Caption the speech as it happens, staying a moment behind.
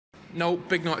Noel,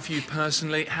 big night for you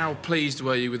personally. How pleased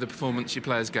were you with the performance your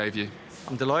players gave you?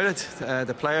 I'm delighted.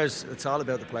 The players, it's all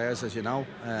about the players, as you know.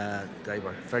 They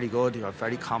were very good, they were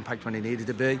very compact when they needed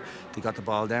to be. They got the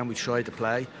ball down, we tried to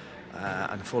play.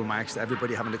 And full marks to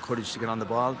everybody having the courage to get on the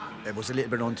ball. It was a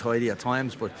little bit untidy at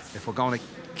times, but if we're going to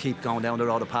keep going down the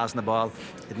road of passing the ball,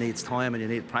 it needs time and you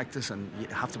need practice, and you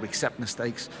have to accept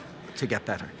mistakes to get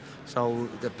better. So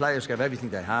the players gave everything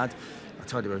they had. I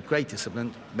thought they were great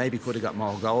discipline. Maybe could have got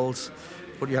more goals,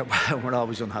 but yeah, we're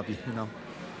always unhappy, you know.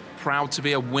 Proud to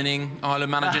be a winning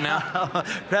Ireland manager now?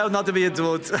 Proud not to be a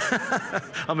dud.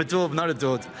 I'm a dub, not a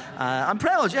dud. I'm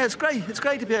proud, yeah, it's great. It's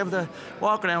great to be able to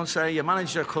walk around and say you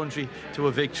managed your country to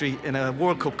a victory in a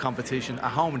World Cup competition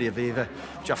at home in the Aviva,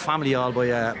 with your family all by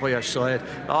your side,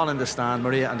 all in the stand,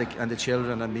 Maria and the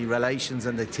children and the relations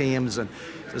and the teams, and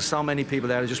there's so many people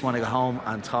there who just want to go home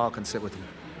and talk and sit with them.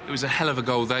 It was a hell of a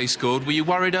goal they scored. Were you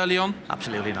worried early on?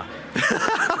 Absolutely not.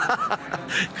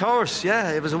 Of course,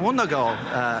 yeah, it was a wonder goal.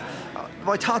 I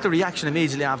thought the reaction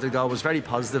immediately after the goal was very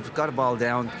positive. Got the ball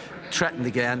down, threatened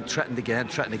again,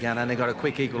 and they got a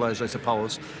quick equaliser, I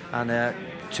suppose. And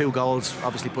 2 goals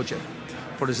obviously put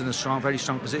us in a very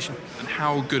strong position. And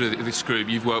how good are this group?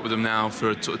 You've worked with them now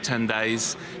for sort of 10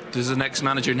 days. Does the next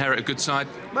manager inherit a good side?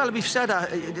 Well, we've said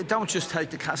that. Don't just take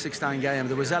the Kazakhstan game.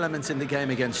 There was elements in the game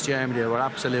against Germany that were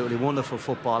absolutely wonderful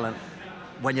football, and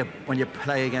when you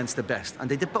play against the best, and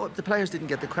the players didn't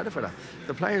get the credit for that.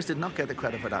 The players did not get the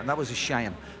credit for that, and that was a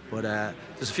shame. But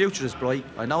the future is bright.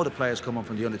 I know the players coming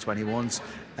from the under-21s.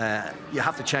 You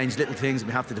have to change little things, and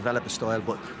we have to develop a style,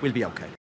 but we'll be okay.